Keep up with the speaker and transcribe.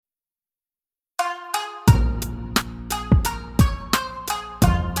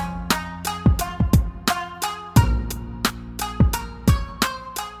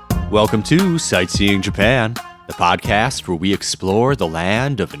Welcome to Sightseeing Japan, the podcast where we explore the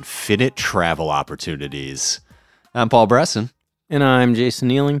land of infinite travel opportunities. I'm Paul Bresson. And I'm Jason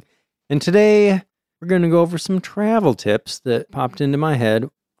Nealing. And today we're going to go over some travel tips that popped into my head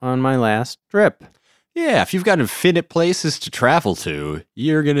on my last trip. Yeah, if you've got infinite places to travel to,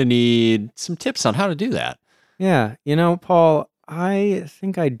 you're going to need some tips on how to do that. Yeah, Paul, I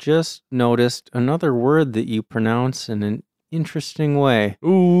think I just noticed another word that you pronounce in an interesting way.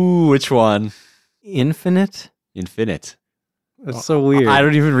 Ooh, which one? Infinite? Infinite. That's so weird. I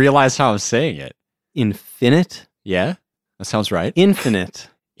don't even realize how I'm saying it. Infinite? Yeah, that sounds right. Infinite.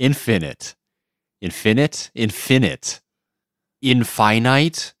 Infinite. Infinite. Infinite.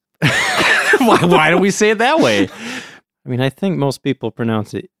 Infinite. Why do we say it that way? I mean, I think most people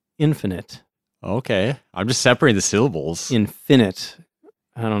pronounce it infinite. Okay, I'm just separating the syllables. Infinite.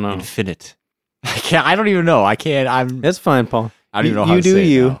 I don't know. Infinite. I don't even know. That's fine, Paul. I don't even know how to say it. You do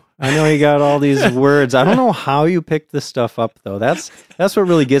you. now. I know you got all these words. I don't know how you picked this stuff up, though. That's what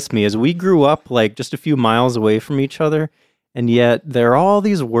really gets me, is we grew up like just a few miles away from each other, and yet there are all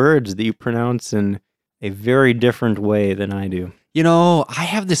these words that you pronounce in a very different way than I do. I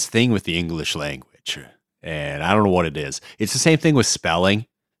have this thing with the English language, and I don't know what it is. It's the same thing with spelling.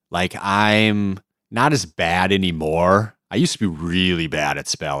 Like, I'm not as bad anymore. I used to be really bad at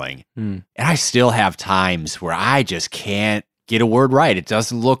spelling, and I still have times where I just can't get a word right. It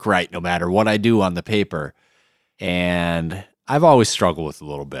doesn't look right no matter what I do on the paper, and I've always struggled with it a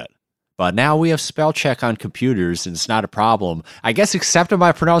little bit. But now we have spell check on computers, and it's not a problem. I guess except in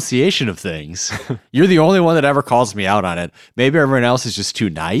my pronunciation of things. You're the only one that ever calls me out on it. Maybe everyone else is just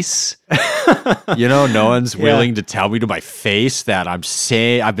too nice. No one's willing to tell me to my face that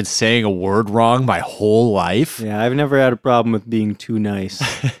I've been saying a word wrong my whole life. Yeah, I've never had a problem with being too nice.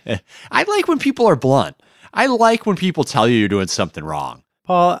 I like when people are blunt. I like when people tell you you're doing something wrong.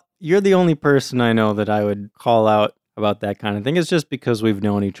 Paul, you're the only person I know that I would call out about that kind of thing. It's just because we've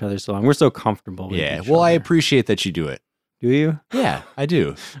known each other so long. We're so comfortable with each other. I appreciate that you do it. Do you? Yeah, I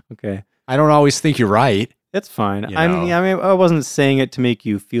do. Okay. I don't always think you're right. It's fine. I mean, I wasn't saying it to make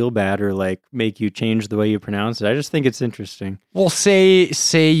you feel bad or like make you change the way you pronounce it. I just think it's interesting. Well, say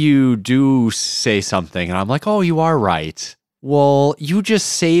you do say something and I'm like, oh, you are right. Well, you just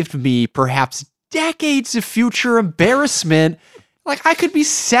saved me perhaps decades of future embarrassment. Like, I could be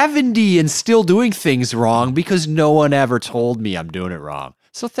 70 and still doing things wrong because no one ever told me I'm doing it wrong.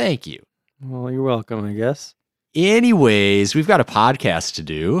 So thank you. Well, you're welcome, I guess. Anyways, we've got a podcast to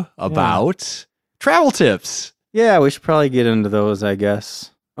do about travel tips. Yeah, we should probably get into those, I guess.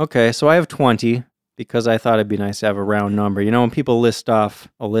 Okay, so I have 20 because I thought it'd be nice to have a round number. When people list off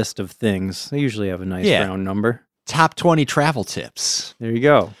a list of things, they usually have a nice round number. Top 20 travel tips. There you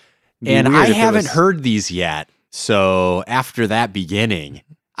go. And I haven't heard these yet. So after that beginning,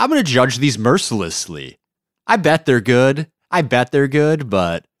 I'm going to judge these mercilessly. I bet they're good.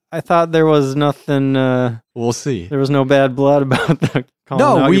 But I thought there was nothing. We'll see. There was no bad blood about the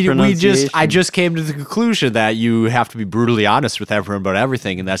I just came to the conclusion that you have to be brutally honest with everyone about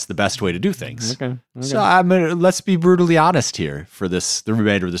everything, and that's the best way to do things. Okay. So let's be brutally honest here for the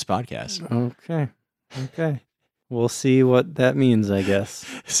remainder of this podcast. Okay. We'll see what that means, I guess.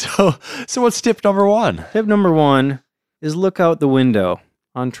 So what's tip number one? Tip number one is look out the window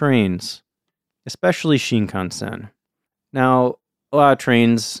on trains, especially Shinkansen. Now, a lot of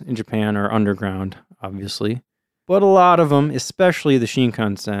trains in Japan are underground, obviously, but a lot of them, especially the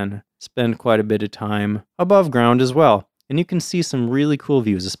Shinkansen, spend quite a bit of time above ground as well. And you can see some really cool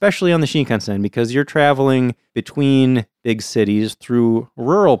views, especially on the Shinkansen, because you're traveling between big cities through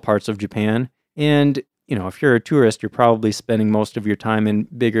rural parts of Japan. And if you're a tourist, you're probably spending most of your time in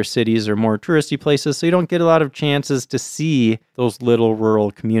bigger cities or more touristy places, so you don't get a lot of chances to see those little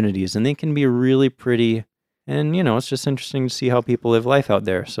rural communities, and they can be really pretty, and, it's just interesting to see how people live life out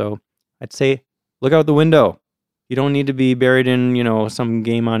there. So I'd say look out the window. You don't need to be buried in, some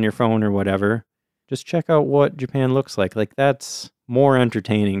game on your phone or whatever. Just check out what Japan looks like. Like, that's more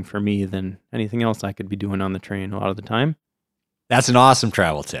entertaining for me than anything else I could be doing on the train a lot of the time. That's an awesome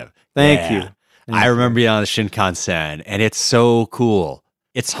travel tip. Thank you. I remember being on the Shinkansen, and it's so cool.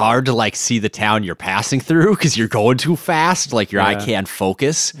 It's hard to see the town you're passing through because you're going too fast. Like, your eye can't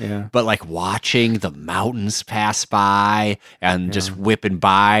focus. Yeah. But watching the mountains pass by and just whipping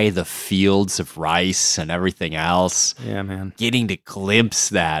by the fields of rice and everything else. Yeah, man. Getting to glimpse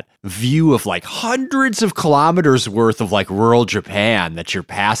that view of hundreds of kilometers worth of rural Japan that you're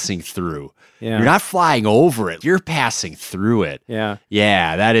passing through. Yeah. You're not flying over it. You're passing through it. Yeah.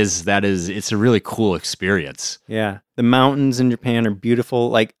 Yeah, that is it's a really cool experience. Yeah. The mountains in Japan are beautiful.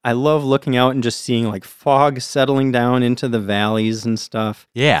 Like, I love looking out and just seeing like fog settling down into the valleys and stuff.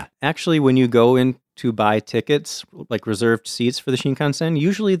 Yeah. Actually, when you go in to buy tickets, like reserved seats for the Shinkansen,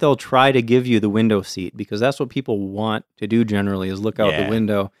 usually they'll try to give you the window seat because that's what people want to do generally is look out the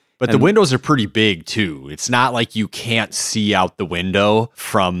window. But the windows are pretty big too. It's not like you can't see out the window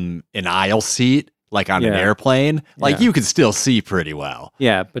from an aisle seat like on an airplane. Like you can still see pretty well.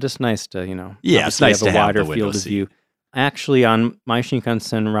 Yeah, but it's nice to, it's nice to have wider the window field of seat. view. Actually, on my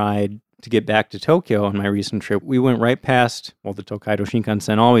Shinkansen ride to get back to Tokyo on my recent trip, we went right past, the Tokaido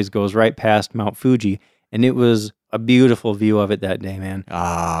Shinkansen always goes right past Mount Fuji, and it was a beautiful view of it that day, man.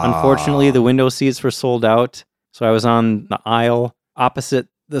 Unfortunately, the window seats were sold out, so I was on the aisle opposite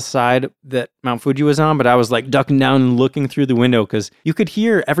the side that Mount Fuji was on, but I was like ducking down and looking through the window because you could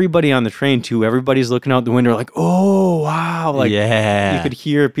hear everybody on the train too. Everybody's looking out the window like, oh, wow. Like, you could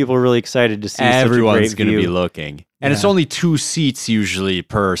hear people really excited to see everyone's going to be looking. And it's only 2 seats usually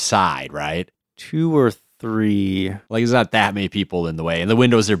per side, right? 2 or 3. Like, there's not that many people in the way. And the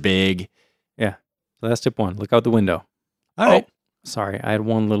windows are big. Yeah. So that's tip 1. Look out the window. All right. Sorry. I had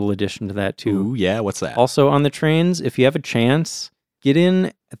one little addition to that too. Ooh, yeah. What's that? Also on the trains, if you have a chance, get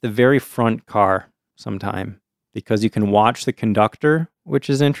in at the very front car sometime because you can watch the conductor,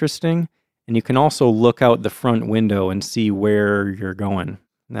 which is interesting. And you can also look out the front window and see where you're going.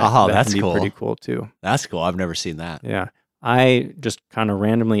 That's can be cool. Pretty cool too. That's cool. I've never seen that. Yeah. I just kind of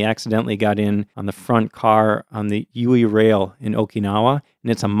randomly accidentally got in on the front car on the Yui Rail in Okinawa,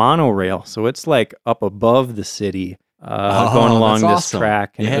 and it's a monorail. So it's like up above the city going along this awesome.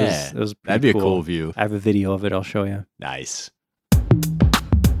 Track. And it was pretty that'd be cool. a cool view. I have a video of it. I'll show you. Nice.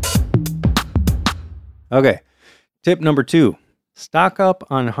 Okay. Tip number 2, stock up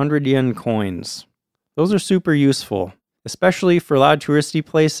on 100 yen coins. Those are super useful, especially for a lot of touristy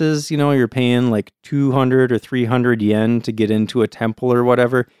places. You're paying like 200 or 300 yen to get into a temple or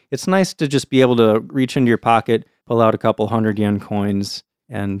whatever. It's nice to just be able to reach into your pocket, pull out a couple 100 yen coins,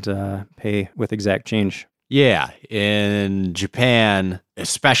 and pay with exact change. Yeah, in Japan,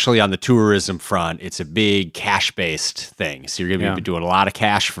 especially on the tourism front, it's a big cash-based thing. So you're going to be doing a lot of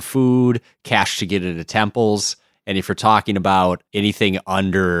cash for food, cash to get into temples. And if you're talking about anything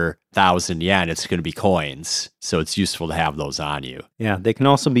under 1,000 yen, it's going to be coins. So it's useful to have those on you. Yeah, they can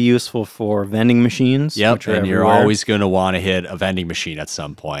also be useful for vending machines. Yep, and you're always going to want to hit a vending machine at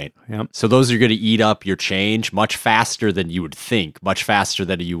some point. Yep. So those are going to eat up your change much faster than you would think, much faster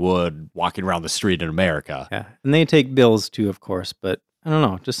than you would walking around the street in America. Yeah, and they take bills too, of course. But I don't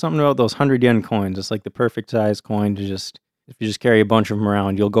know, just something about those 100 yen coins. It's like the perfect size coin to just... If you just carry a bunch of them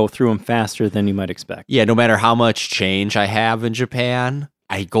around, you'll go through them faster than you might expect. Yeah, no matter how much change I have in Japan,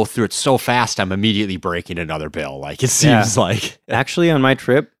 I go through it so fast, I'm immediately breaking another bill. Like, it seems like. Actually, on my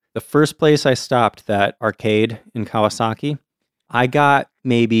trip, the first place I stopped, that arcade in Kawasaki, I got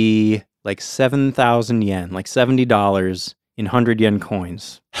maybe like 7,000 yen, like $70 in 100 yen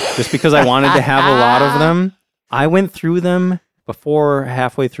coins. Just because I wanted to have a lot of them. I went through them before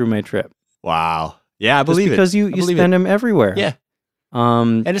halfway through my trip. Wow. Yeah, I believe because you spend them everywhere. Yeah.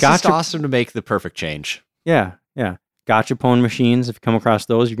 And it's just awesome to make the perfect change. Yeah. Gachapon machines, if you come across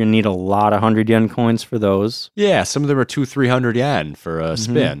those, you're going to need a lot of 100 yen coins for those. Yeah, some of them are 200-300 yen for a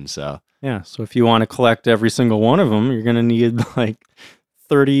spin. So yeah, so if you want to collect every single one of them, you're going to need like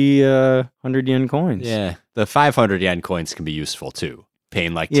 30 100 yen coins. Yeah, the 500 yen coins can be useful too.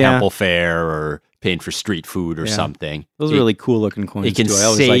 Paying like temple fare or paying for street food or something. Those are really cool looking coins. It can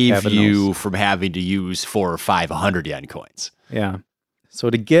save you from having to use 4 or 5 100 yen coins. Yeah.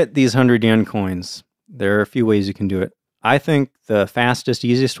 So to get these 100 yen coins, there are a few ways you can do it. I think the fastest,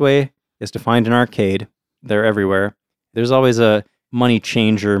 easiest way is to find an arcade. They're everywhere. There's always a money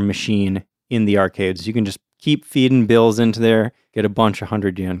changer machine in the arcades. You can just keep feeding bills into there, get a bunch of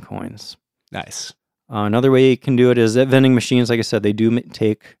 100 yen coins. Nice. Another way you can do it is at vending machines. Like I said, they do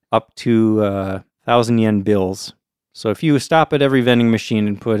take up to 1,000 yen bills. So if you stop at every vending machine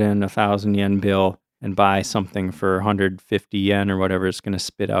and put in 1,000 yen bill and buy something for 150 yen or whatever, it's going to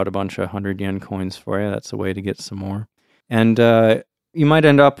spit out a bunch of 100 yen coins for you. That's a way to get some more. And you might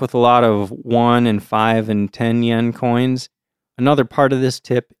end up with a lot of 1 and 5 and 10 yen coins. Another part of this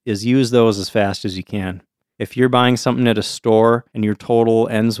tip is use those as fast as you can. If you're buying something at a store and your total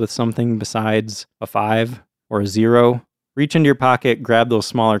ends with something besides a 5 or a 0, reach into your pocket, grab those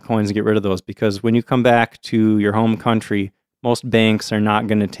smaller coins and get rid of those, because when you come back to your home country, most banks are not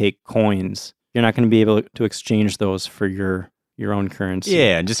going to take coins. You're not going to be able to exchange those for your own currency.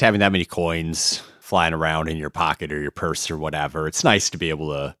 Yeah, and just having that many coins flying around in your pocket or your purse or whatever, it's nice to be able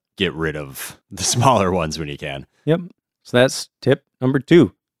to get rid of the smaller ones when you can. Yep. So that's tip number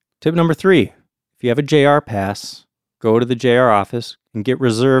 2. Tip number 3, if you have a JR pass, go to the JR office and get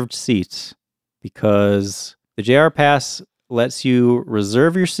reserved seats, because the JR pass lets you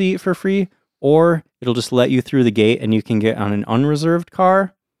reserve your seat for free, or it'll just let you through the gate and you can get on an unreserved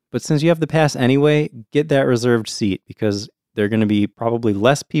car. But since you have the pass anyway, get that reserved seat, because there are going to be probably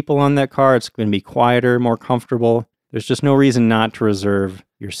less people on that car. It's going to be quieter, more comfortable. There's just no reason not to reserve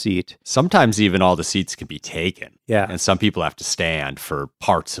your seat. Sometimes even all the seats can be taken. Yeah. And some people have to stand for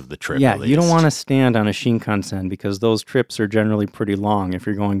parts of the trip. Yeah, at you don't least. want to stand on a Shinkansen because those trips are generally pretty long if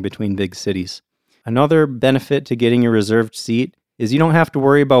you're going between big cities. Another benefit to getting your reserved seat is you don't have to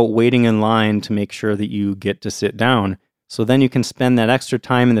worry about waiting in line to make sure that you get to sit down. So then you can spend that extra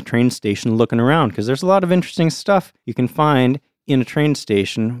time in the train station looking around, because there's a lot of interesting stuff you can find in a train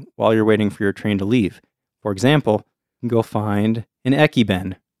station while you're waiting for your train to leave. For example, you can go find an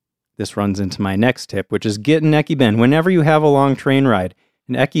ekiben. This runs into my next tip, which is get an ekiben whenever you have a long train ride.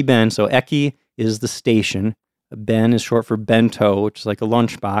 An ekiben, so eki is the station. A ben is short for bento, which is like a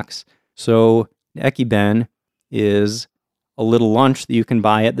lunchbox. So an ekiben is a little lunch that you can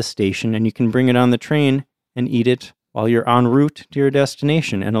buy at the station, and you can bring it on the train and eat it while you're en route to your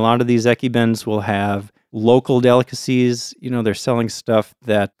destination. And a lot of these ekibens will have local delicacies. You know, they're selling stuff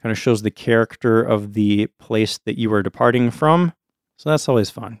that kind of shows the character of the place that you are departing from. So that's always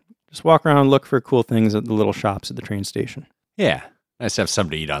fun. Just walk around and look for cool things at the little shops at the train station. Yeah. Nice to have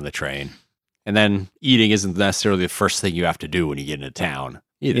something to eat on the train. And then eating isn't necessarily the first thing you have to do when you get into town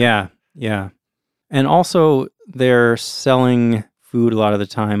either. Yeah. And also, they're selling food a lot of the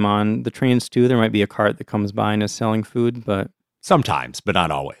time on the trains too. There might be a cart that comes by and is selling food, but Sometimes, but not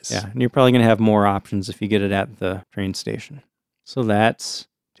always. yeah, and you're probably going to have more options if you get it at the train station. So that's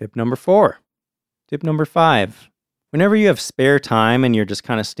tip number 4. Tip number 5. Whenever you have spare time and you're just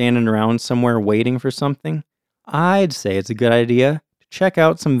kind of standing around somewhere waiting for something, I'd say it's a good idea to check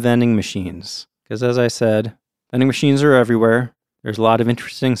out some vending machines. Because as I said, vending machines are everywhere. There's a lot of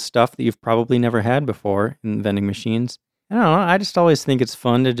interesting stuff that you've probably never had before in vending machines. I don't know, I just always think it's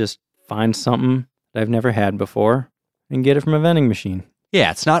fun to just find something that I've never had before and get it from a vending machine.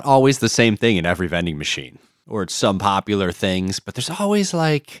 Yeah, it's not always the same thing in every vending machine, or it's some popular things, but there's always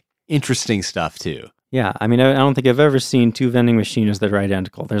like interesting stuff too. Yeah, I mean, I don't think I've ever seen 2 vending machines that are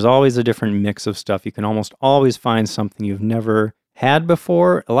identical. There's always a different mix of stuff. You can almost always find something you've never had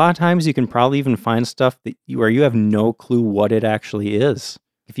before. A lot of times you can probably even find stuff where you have no clue what it actually is.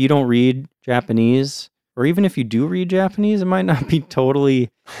 If you don't read Japanese, or even if you do read Japanese, it might not be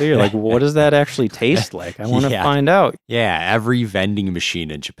totally clear. Like, what does that actually taste like? I want to find out. Yeah, every vending machine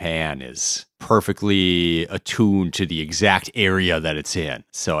in Japan is perfectly attuned to the exact area that it's in.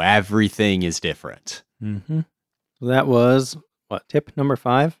 So everything is different. Mm-hmm. So that was, tip number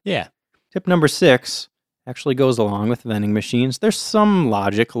 5? Yeah. Tip number 6 actually goes along with vending machines. There's some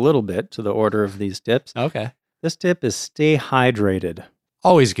logic, a little bit, to the order of these tips. Okay. This tip is stay hydrated.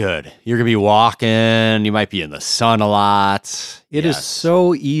 Always good. You're going to be walking. You might be in the sun a lot. It is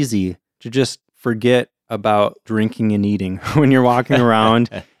so easy to just forget about drinking and eating when you're walking around,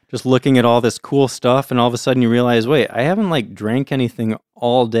 just looking at all this cool stuff, and all of a sudden you realize, wait, I haven't drank anything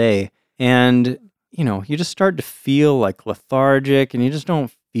all day. And, you just start to feel lethargic and you just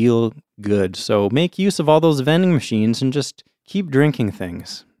don't feel good. So make use of all those vending machines and just keep drinking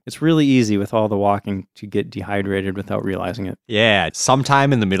things. It's really easy with all the walking to get dehydrated without realizing it. Yeah,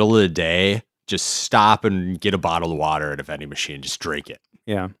 sometime in the middle of the day, just stop and get a bottle of water at a vending machine. Just drink it.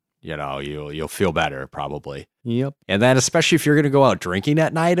 Yeah. You'll feel better probably. Yep. And then especially if you're going to go out drinking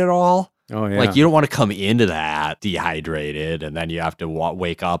at night at all. Oh, yeah. You don't want to come into that dehydrated and then you have to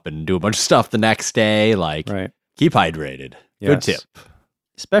wake up and do a bunch of stuff the next day. Right. Keep hydrated. Good tip.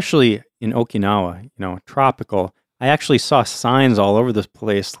 Especially in Okinawa, tropical. I actually saw signs all over this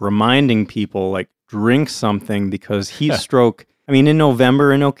place reminding people, drink something because heat stroke. I mean, in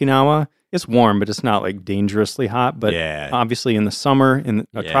November in Okinawa, it's warm, but it's not dangerously hot. But obviously in the summer, in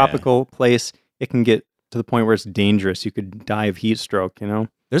a tropical place, it can get to the point where it's dangerous. You could die of heat stroke,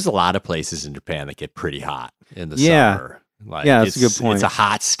 There's a lot of places in Japan that get pretty hot in the summer. That's a good point. It's a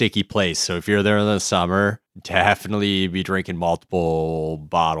hot, sticky place. So if you're there in the summer, definitely be drinking multiple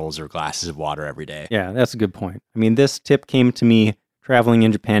bottles or glasses of water every day. Yeah, that's a good point. I mean, this tip came to me traveling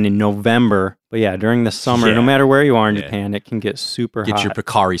in Japan in November. But yeah, during the summer, no matter where you are in Japan, it can get super hot. Get your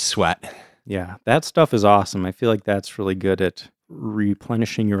Picari sweat. Yeah, that stuff is awesome. I feel like that's really good at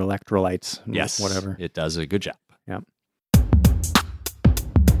replenishing your electrolytes. Yes, whatever. It does a good job. Yeah.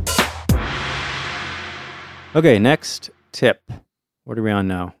 Okay, next tip. What are we on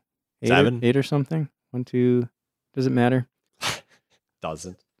now? 7? 8 or something? 1, 2. Does it matter?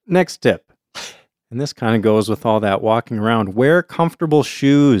 Doesn't. Next tip. And this kind of goes with all that walking around. Wear comfortable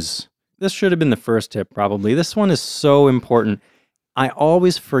shoes. This should have been the first tip, probably. This one is so important. I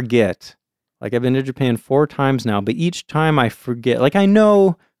always forget. Like, I've been to Japan 4 times now, but each time I forget. Like, I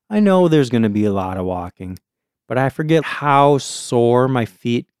know there's going to be a lot of walking, but I forget how sore my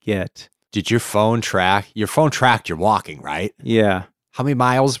feet get. Did your phone tracked your walking, right? Yeah. How many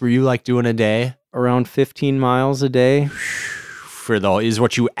miles were you like doing a day? Around 15 miles a day. Is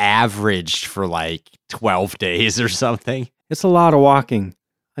what you averaged for like 12 days or something. It's a lot of walking.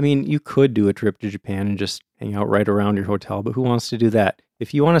 I mean, you could do a trip to Japan and just hang out right around your hotel, but who wants to do that?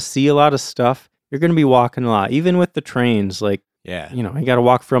 If you want to see a lot of stuff, you're going to be walking a lot. Even with the trains, like, yeah, you got to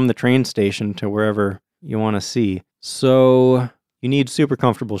walk from the train station to wherever you want to see. So you need super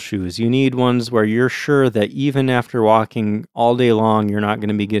comfortable shoes. You need ones where you're sure that even after walking all day long, you're not going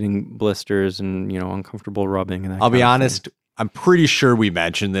to be getting blisters and, uncomfortable rubbing. And that I'll be kind of honest, thing. I'm pretty sure we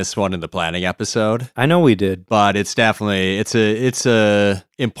mentioned this one in the planning episode. I know we did. But it's definitely, it's a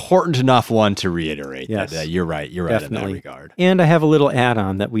important enough one to reiterate. Yes. That you're right. You're right in that regard. And I have a little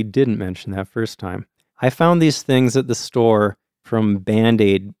add-on that we didn't mention that first time. I found these things at the store from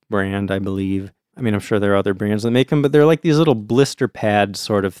Band-Aid brand, I believe. I mean, I'm sure there are other brands that make them, but they're like these little blister pad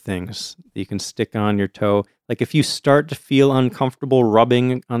sort of things that you can stick on your toe. Like if you start to feel uncomfortable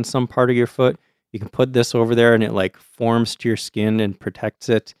rubbing on some part of your foot, you can put this over there and it like forms to your skin and protects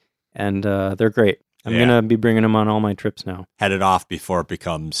it. And they're great. I'm going to be bringing them on all my trips now. Head it off before it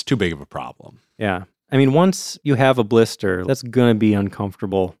becomes too big of a problem. Yeah. I mean, once you have a blister, that's going to be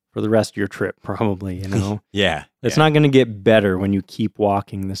uncomfortable for the rest of your trip, probably, Yeah. It's not going to get better when you keep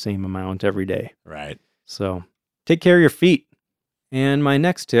walking the same amount every day. Right. So take care of your feet. And my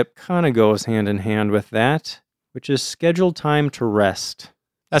next tip kind of goes hand in hand with that, which is schedule time to rest.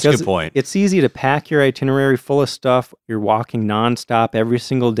 That's a good point. It's easy to pack your itinerary full of stuff. You're walking nonstop every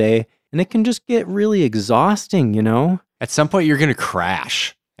single day, and it can just get really exhausting, At some point, you're going to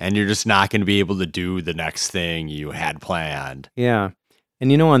crash, and you're just not going to be able to do the next thing you had planned. Yeah.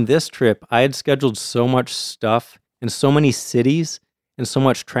 And on this trip, I had scheduled so much stuff in so many cities and so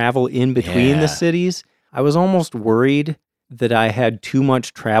much travel in between the cities. I was almost worried that I had too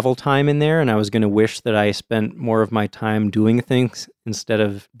much travel time in there, and I was going to wish that I spent more of my time doing things instead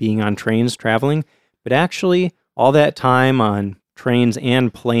of being on trains traveling. But actually, all that time on trains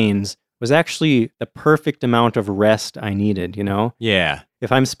and planes was actually the perfect amount of rest I needed, Yeah.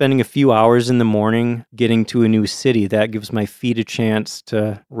 If I'm spending a few hours in the morning getting to a new city, that gives my feet a chance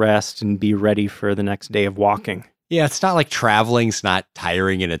to rest and be ready for the next day of walking. Yeah, it's not like traveling's not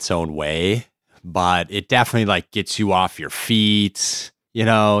tiring in its own way, but it definitely like gets you off your feet,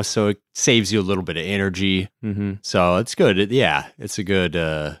 so it saves you a little bit of energy. Mm-hmm. So it's good. It's a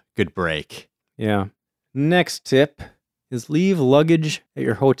good break. Yeah. Next tip is leave luggage at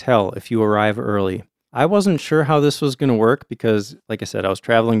your hotel if you arrive early. I wasn't sure how this was going to work because, like I said, I was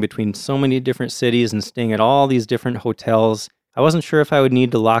traveling between so many different cities and staying at all these different hotels. I wasn't sure if I would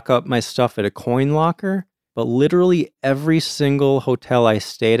need to lock up my stuff at a coin locker, but literally every single hotel I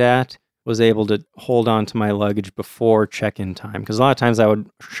stayed at was able to hold on to my luggage before check-in time because a lot of times I would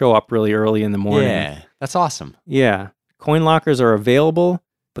show up really early in the morning. Yeah, that's awesome. Yeah. Coin lockers are available,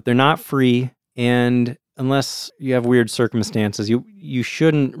 but they're not free, and unless you have weird circumstances, you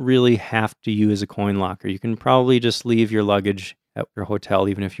shouldn't really have to use a coin locker. You can probably just leave your luggage at your hotel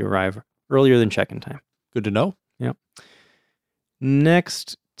even if you arrive earlier than check-in time. Good to know. Yep.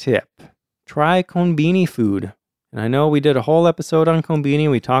 Next tip. Try konbini food. And I know we did a whole episode on konbini.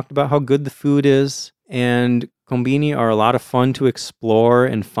 We talked about how good the food is. And konbini are a lot of fun to explore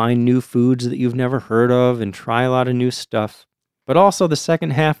and find new foods that you've never heard of and try a lot of new stuff. But also the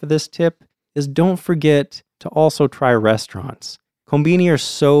second half of this tip is don't forget to also try restaurants. Konbini are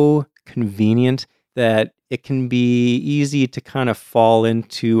so convenient that it can be easy to kind of fall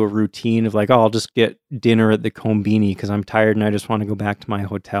into a routine of like, oh, I'll just get dinner at the konbini because I'm tired and I just want to go back to my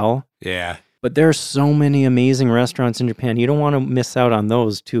hotel. Yeah. But there are so many amazing restaurants in Japan. You don't want to miss out on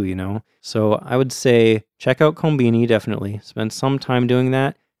those too, So I would say check out konbini, definitely. Spend some time doing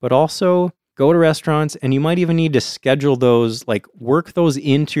that. But also go to restaurants, and you might even need to schedule those, like work those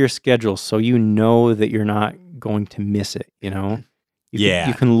into your schedule so you know that you're not going to miss it, You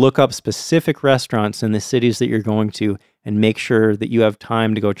can look up specific restaurants in the cities that you're going to and make sure that you have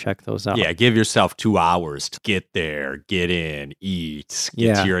time to go check those out. Yeah, give yourself 2 hours to get there, get in, eat,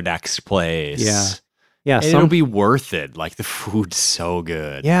 get to your next place. Yeah. And it'll be worth it. Like the food's so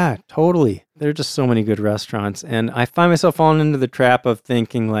good. Yeah, totally. There are just so many good restaurants. And I find myself falling into the trap of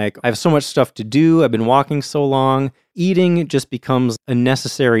thinking like, I have so much stuff to do. I've been walking so long. Eating just becomes a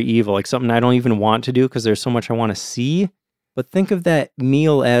necessary evil, like something I don't even want to do because there's so much I want to see. But think of that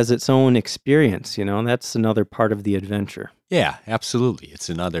meal as its own experience, that's another part of the adventure. Yeah, absolutely. It's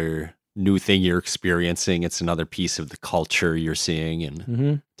another new thing you're experiencing. It's another piece of the culture you're seeing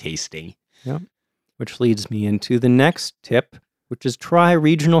and tasting. Yep. Which leads me into the next tip, which is try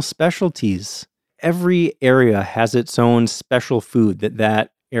regional specialties. Every area has its own special food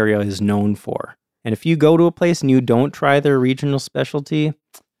that area is known for. And if you go to a place and you don't try their regional specialty,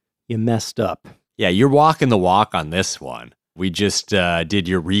 you messed up. Yeah, you're walking the walk on this one. We just did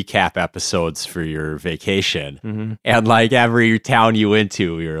your recap episodes for your vacation. And like every town you went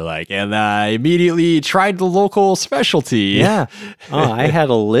to, you were like, and I immediately tried the local specialty. Yeah. I had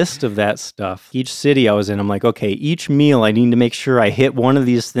a list of that stuff. Each city I was in, I'm like, okay, each meal I need to make sure I hit one of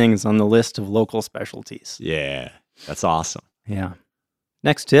these things on the list of local specialties. Yeah, that's awesome. Yeah.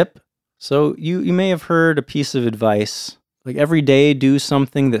 Next tip. So you may have heard a piece of advice, like every day do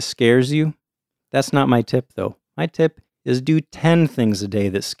something that scares you. That's not my tip, though. My tip is do 10 things a day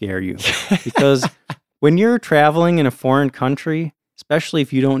that scare you. Because when you're traveling in a foreign country, especially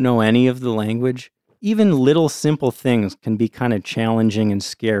if you don't know any of the language, even little simple things can be kind of challenging and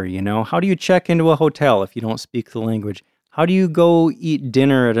scary, How do you check into a hotel if you don't speak the language? How do you go eat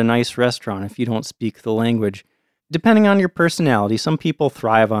dinner at a nice restaurant if you don't speak the language? Depending on your personality, some people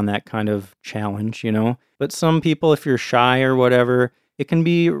thrive on that kind of challenge, But some people, if you're shy or whatever, it can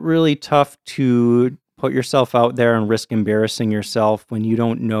be really tough to put yourself out there and risk embarrassing yourself when you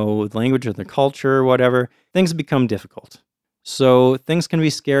don't know the language or the culture or whatever. Things become difficult. So things can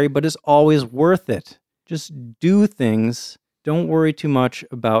be scary, but it's always worth it. Just do things. Don't worry too much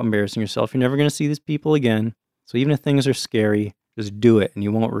about embarrassing yourself. You're never going to see these people again. So even if things are scary, just do it and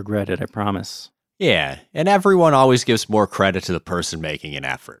you won't regret it, I promise. Yeah, and everyone always gives more credit to the person making an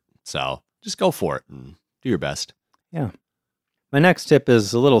effort. So just go for it and do your best. Yeah. My next tip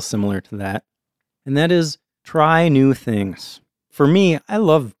is a little similar to that, and that is try new things. For me, I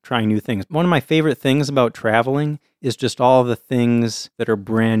love trying new things. One of my favorite things about traveling is just all the things that are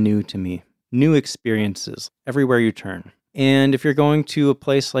brand new to me. New experiences everywhere you turn. And if you're going to a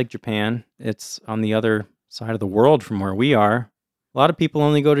place like Japan, it's on the other side of the world from where we are. A lot of people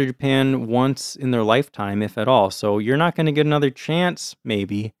only go to Japan once in their lifetime, if at all. So you're not going to get another chance,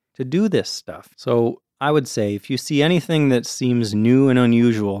 maybe, to do this stuff. So I would say if you see anything that seems new and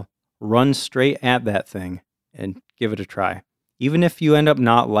unusual, run straight at that thing and give it a try. Even if you end up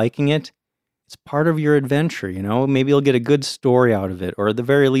not liking it, it's part of your adventure, Maybe you'll get a good story out of it, or at the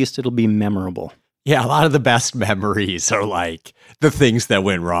very least, it'll be memorable. Yeah, a lot of the best memories are like the things that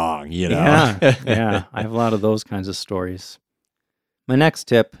went wrong, Yeah, I have a lot of those kinds of stories. My next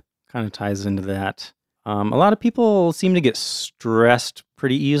tip kind of ties into that. A lot of people seem to get stressed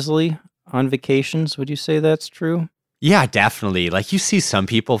pretty easily on vacations. Would you say that's true? Yeah, definitely. Like you see some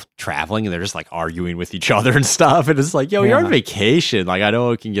people traveling and they're just like arguing with each other and stuff. And it's like, yo, you're on vacation. Like I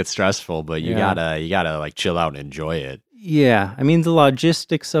know it can get stressful, but you gotta like chill out and enjoy it. Yeah. I mean, the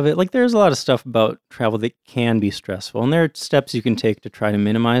logistics of it, like there's a lot of stuff about travel that can be stressful. And there are steps you can take to try to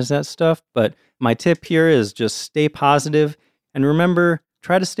minimize that stuff. But my tip here is just stay positive. And remember,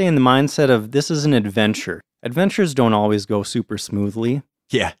 try to stay in the mindset of this is an adventure. Adventures don't always go super smoothly.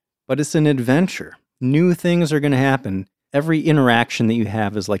 Yeah. But it's an adventure. New things are going to happen. Every interaction that you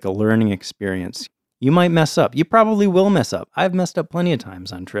have is like a learning experience. You might mess up. You probably will mess up. I've messed up plenty of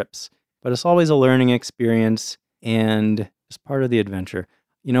times on trips. But it's always a learning experience and it's part of the adventure.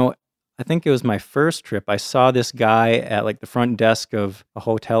 I think it was my first trip. I saw this guy at like the front desk of a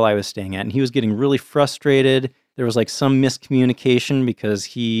hotel I was staying at, and he was getting really frustrated. There was like some miscommunication because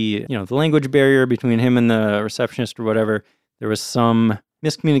the language barrier between him and the receptionist or whatever, there was some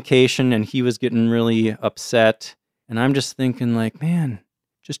miscommunication and he was getting really upset. And I'm just thinking like, man,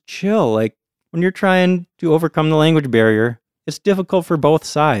 just chill. Like when you're trying to overcome the language barrier, it's difficult for both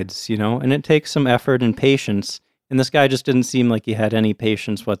sides, and it takes some effort and patience. And this guy just didn't seem like he had any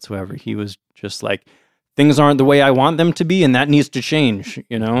patience whatsoever. He was just like, things aren't the way I want them to be, and that needs to change,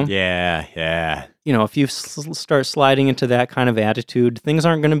 Yeah. If you start sliding into that kind of attitude, things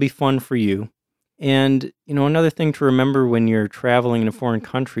aren't going to be fun for you. And, another thing to remember when you're traveling in a foreign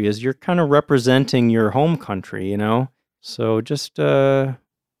country is you're kind of representing your home country, So just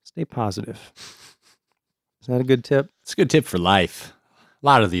stay positive. Is that a good tip? It's a good tip for life. A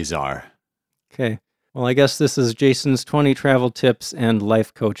lot of these are. Okay. Well, I guess this is Jason's 20 travel tips and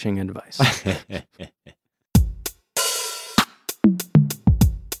life coaching advice.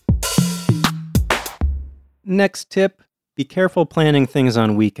 Next tip, be careful planning things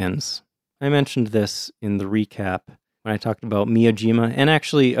on weekends. I mentioned this in the recap when I talked about Miyajima, and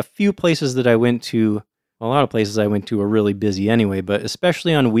actually a few places that I went to, a lot of places I went to are really busy anyway, but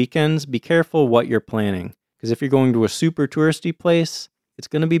especially on weekends, be careful what you're planning. Because if you're going to a super touristy place, it's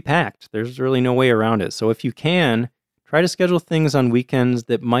going to be packed. There's really no way around it. So if you can, try to schedule things on weekends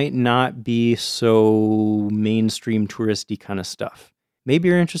that might not be so mainstream touristy kind of stuff. Maybe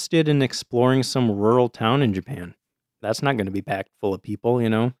you're interested in exploring some rural town in Japan. That's not going to be packed full of people, you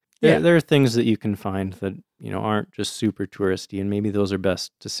know? Yeah. There are things that you can find that, aren't just super touristy, and maybe those are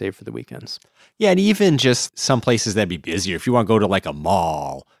best to save for the weekends. Yeah, and even just some places that'd be busier. If you want to go to like a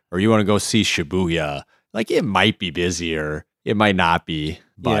mall or you want to go see Shibuya, like it might be busier. It might not be,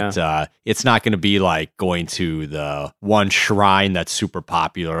 but it's not going to be like going to the one shrine that's super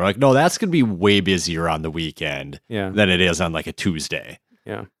popular. Like, no, that's going to be way busier on the weekend than it is on like a Tuesday.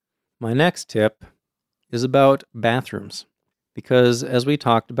 Yeah. My next tip is about bathrooms. Because as we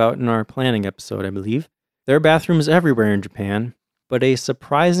talked about in our planning episode, I believe, there are bathrooms everywhere in Japan, but a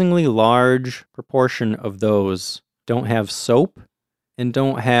surprisingly large proportion of those don't have soap and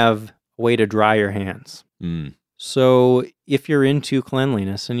don't have a way to dry your hands. So if you're into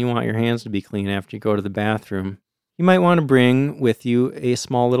cleanliness and you want your hands to be clean after you go to the bathroom, you might want to bring with you a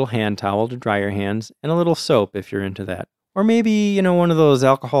small little hand towel to dry your hands and a little soap if you're into that. Or maybe, one of those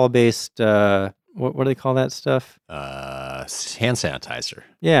alcohol-based, what do they call that stuff? Hand sanitizer.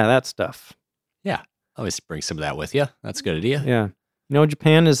 Yeah, that stuff. Yeah, always bring some of that with you. That's a good idea. Yeah.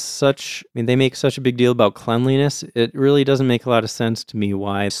 Japan is they make such a big deal about cleanliness. It really doesn't make a lot of sense to me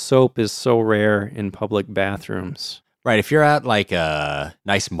why soap is so rare in public bathrooms. Right. If you're at like a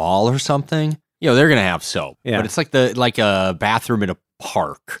nice mall or something, they're going to have soap. Yeah. But it's like a bathroom in a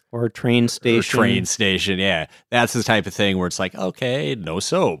park. Or a train station. Yeah. That's the type of thing where it's like, okay, no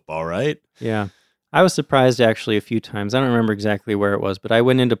soap. All right. Yeah. I was surprised actually a few times. I don't remember exactly where it was, but I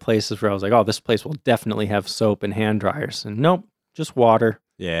went into places where I was like, oh, this place will definitely have soap and hand dryers. And nope. Just water.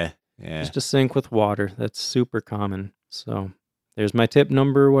 Yeah. Just a sink with water. That's super common. So there's my tip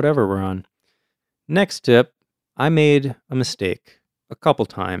number, whatever we're on. Next tip, I made a mistake a couple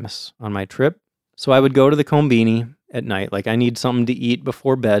times on my trip. So I would go to the kombini at night. Like I need something to eat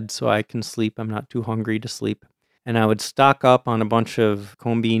before bed so I can sleep. I'm not too hungry to sleep. And I would stock up on a bunch of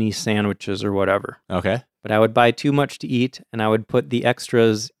kombini sandwiches or whatever. Okay. But I would buy too much to eat and I would put the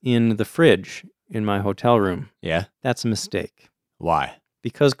extras in the fridge in my hotel room. Yeah. That's a mistake. Why?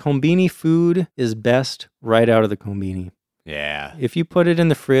 Because kombini food is best right out of the kombini. Yeah. If you put it in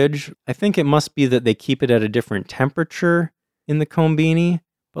the fridge, I think it must be that they keep it at a different temperature in the kombini,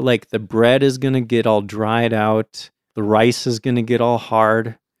 but like the bread is going to get all dried out, the rice is going to get all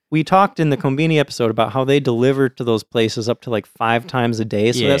hard. We talked in the kombini episode about how they deliver to those places up to like 5 times a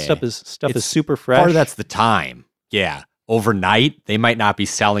day, so that stuff is super fresh. Part of that's the time. Yeah. Overnight, they might not be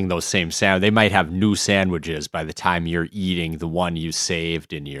selling those same sandwiches. They might have new sandwiches by the time you're eating the one you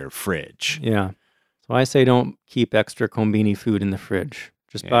saved in your fridge. Yeah. So I say don't keep extra kombini food in the fridge.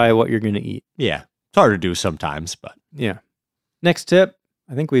 Just buy what you're going to eat. Yeah. It's hard to do sometimes, but... Yeah. Next tip,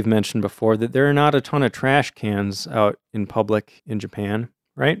 I think we've mentioned before that there are not a ton of trash cans out in public in Japan,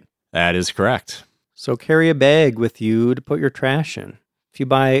 right? That is correct. So carry a bag with you to put your trash in. If you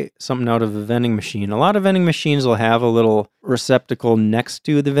buy something out of a vending machine, a lot of vending machines will have a little receptacle next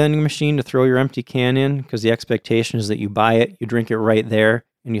to the vending machine to throw your empty can in because the expectation is that you buy it, you drink it right there,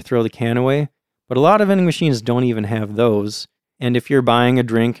 and you throw the can away. But a lot of vending machines don't even have those. And if you're buying a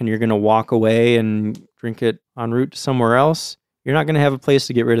drink and you're going to walk away and drink it en route to somewhere else, you're not going to have a place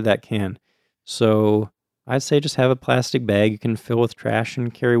to get rid of that can. So I'd say just have a plastic bag you can fill with trash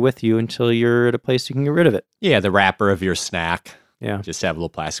and carry with you until you're at a place you can get rid of it. Yeah, the wrapper of your snack. Yeah. Just have a little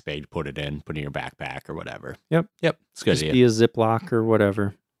plastic bag to put it in your backpack or whatever. Yep. It's a good Just idea. be a Ziploc or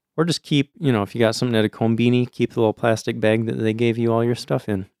whatever. Or just keep, if you got something at a kombini, keep the little plastic bag that they gave you all your stuff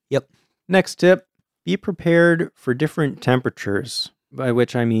in. Yep. Next tip, be prepared for different temperatures, by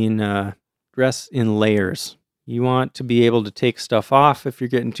which I mean dress in layers. You want to be able to take stuff off if you're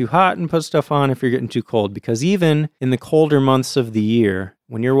getting too hot and put stuff on if you're getting too cold. Because even in the colder months of the year,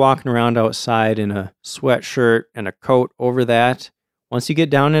 when you're walking around outside in a sweatshirt and a coat over that, once you get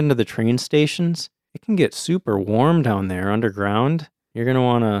down into the train stations, it can get super warm down there underground. You're going to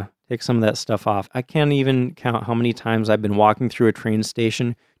want to take some of that stuff off. I can't even count how many times I've been walking through a train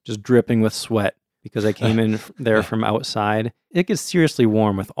station just dripping with sweat because I came in there from outside. It gets seriously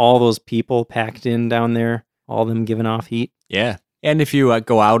warm with all those people packed in down there, all of them giving off heat. Yeah. And if you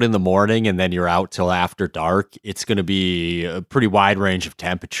go out in the morning and then you're out till after dark, it's going to be a pretty wide range of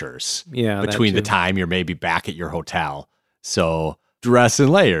temperatures between the time you're maybe back at your hotel. So dress in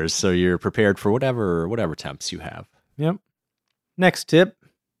layers so you're prepared for whatever temps you have. Yep. Next tip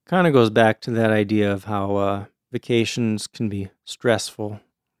kind of goes back to that idea of how vacations can be stressful.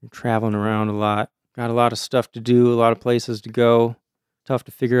 You're traveling around a lot, got a lot of stuff to do, a lot of places to go. Tough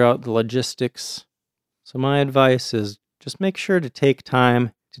to figure out the logistics. So my advice is just make sure to take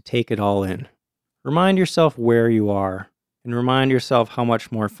time to take it all in. Remind yourself where you are, and remind yourself how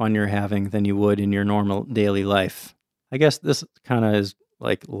much more fun you're having than you would in your normal daily life. I guess this kind of is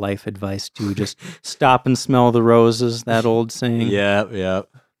like life advice too. Just stop and smell the roses, that old saying. Yeah.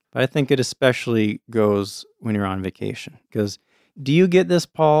 But I think it especially goes when you're on vacation. Because do you get this,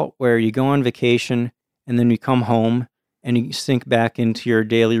 Paul, where you go on vacation and then you come home and you sink back into your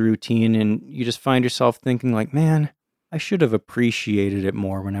daily routine and you just find yourself thinking like, man, I should have appreciated it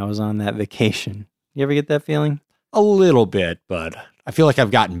more when I was on that vacation. You ever get that feeling? A little bit, but I feel like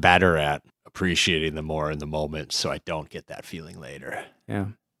I've gotten better at appreciating them more in the moment so I don't get that feeling later. Yeah,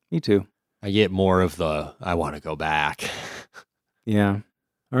 me too. I get more of the, I want to go back. Yeah.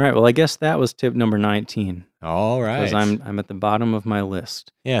 All right, well, I guess that was tip number 19. All right. Because I'm at the bottom of my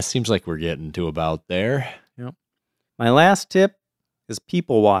list. Yeah, seems like we're getting to about there. Yep. My last tip is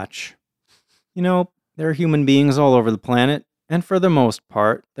people watch. You know, there are human beings all over the planet, and for the most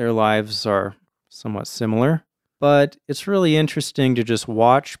part, their lives are somewhat similar. But it's really interesting to just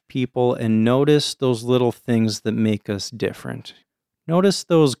watch people and notice those little things that make us different. Notice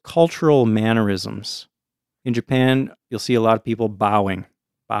those cultural mannerisms. In Japan, you'll see a lot of people bowing.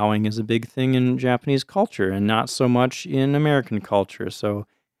 Bowing is a big thing in Japanese culture and not so much in American culture. So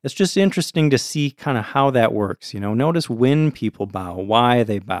it's just interesting to see kind of how that works. You know, notice when people bow, why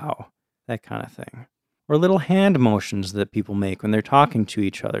they bow, that kind of thing. Or little hand motions that people make when they're talking to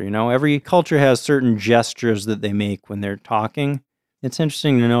each other. You know, every culture has certain gestures that they make when they're talking. It's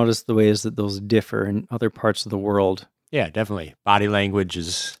interesting to notice the ways that those differ in other parts of the world. Yeah, definitely. Body language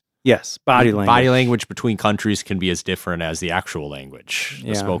is... Yes, body language. Body language between countries can be as different as the actual language,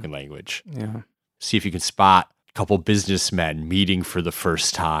 the spoken language. Yeah. See if you can spot a couple businessmen meeting for the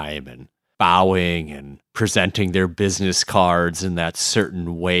first time and bowing and presenting their business cards in that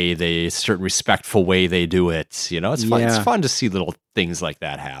certain respectful way they do it. You know, it's fun. Yeah. It's fun to see little things like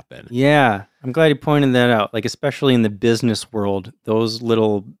that happen. Yeah, I'm glad you pointed that out. Like, especially in the business world, those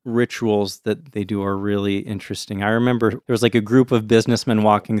little rituals that they do are really interesting. I remember there was like a group of businessmen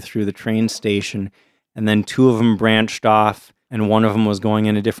walking through the train station, and then two of them branched off, and one of them was going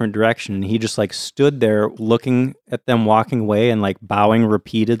in a different direction. And he just like stood there looking at them walking away and like bowing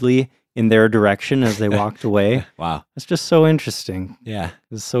repeatedly in their direction as they walked away. Wow. It's just so interesting. Yeah.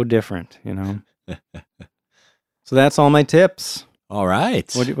 It's so different, you know? So that's all my tips. All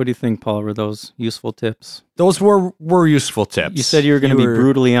right. What do you think, Paul? Were those useful tips? Those were useful tips. You said you were going to be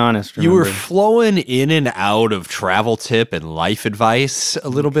brutally honest, remember? You were flowing in and out of travel tip and life advice a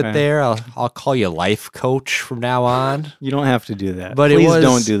little bit there. I'll call you life coach from now on. You don't have to do that. But Please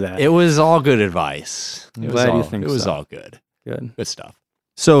don't do that. It was all good advice. I'm glad you think so. It was all good. Good stuff.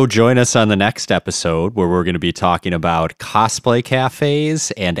 So join us on the next episode where we're going to be talking about cosplay cafes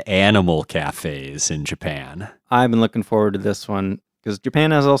and animal cafes in Japan. I've been looking forward to this one because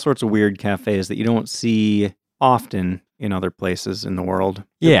Japan has all sorts of weird cafes that you don't see often in other places in the world.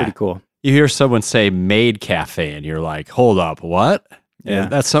 They're pretty cool. You hear someone say maid cafe and you're like, hold up, what? Yeah.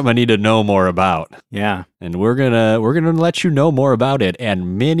 That's something I need to know more about. Yeah. And we're gonna let you know more about it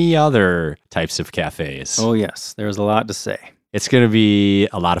and many other types of cafes. Oh, yes. There's a lot to say. It's going to be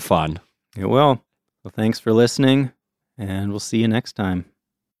a lot of fun. It will. Well, thanks for listening, and we'll see you next time.